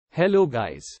Hello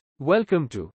guys. Welcome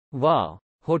to Wow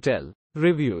Hotel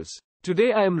Reviews.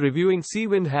 Today I am reviewing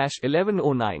Seawind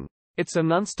 #1109. It's a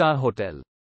non-star hotel.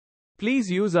 Please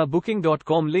use our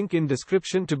booking.com link in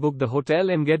description to book the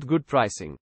hotel and get good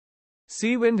pricing.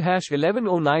 Seawind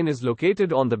 #1109 is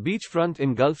located on the beachfront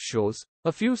in Gulf Shores,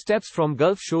 a few steps from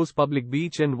Gulf Shores Public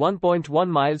Beach and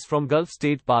 1.1 miles from Gulf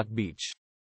State Park Beach.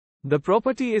 The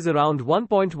property is around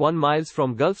 1.1 miles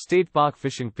from Gulf State Park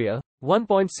Fishing Pier,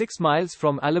 1.6 miles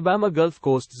from Alabama Gulf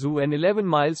Coast Zoo and 11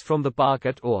 miles from the park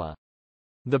at Oa.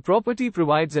 The property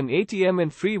provides an ATM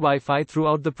and free Wi-Fi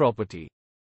throughout the property.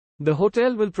 The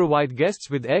hotel will provide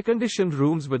guests with air-conditioned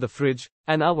rooms with a fridge,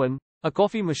 an oven, a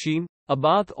coffee machine, a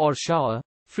bath or shower,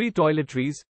 free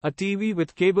toiletries, a TV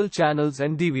with cable channels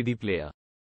and DVD player.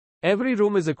 Every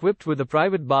room is equipped with a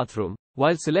private bathroom,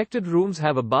 while selected rooms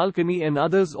have a balcony and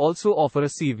others also offer a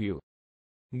sea view.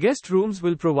 Guest rooms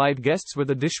will provide guests with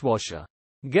a dishwasher.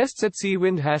 Guests at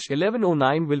Seawind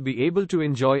 #1109 will be able to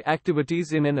enjoy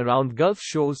activities in and around Gulf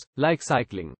Shores, like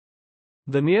cycling.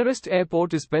 The nearest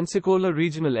airport is Pensacola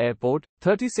Regional Airport,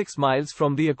 36 miles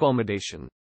from the accommodation.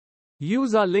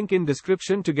 Use our link in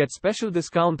description to get special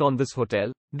discount on this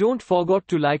hotel. Don't forget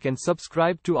to like and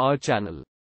subscribe to our channel.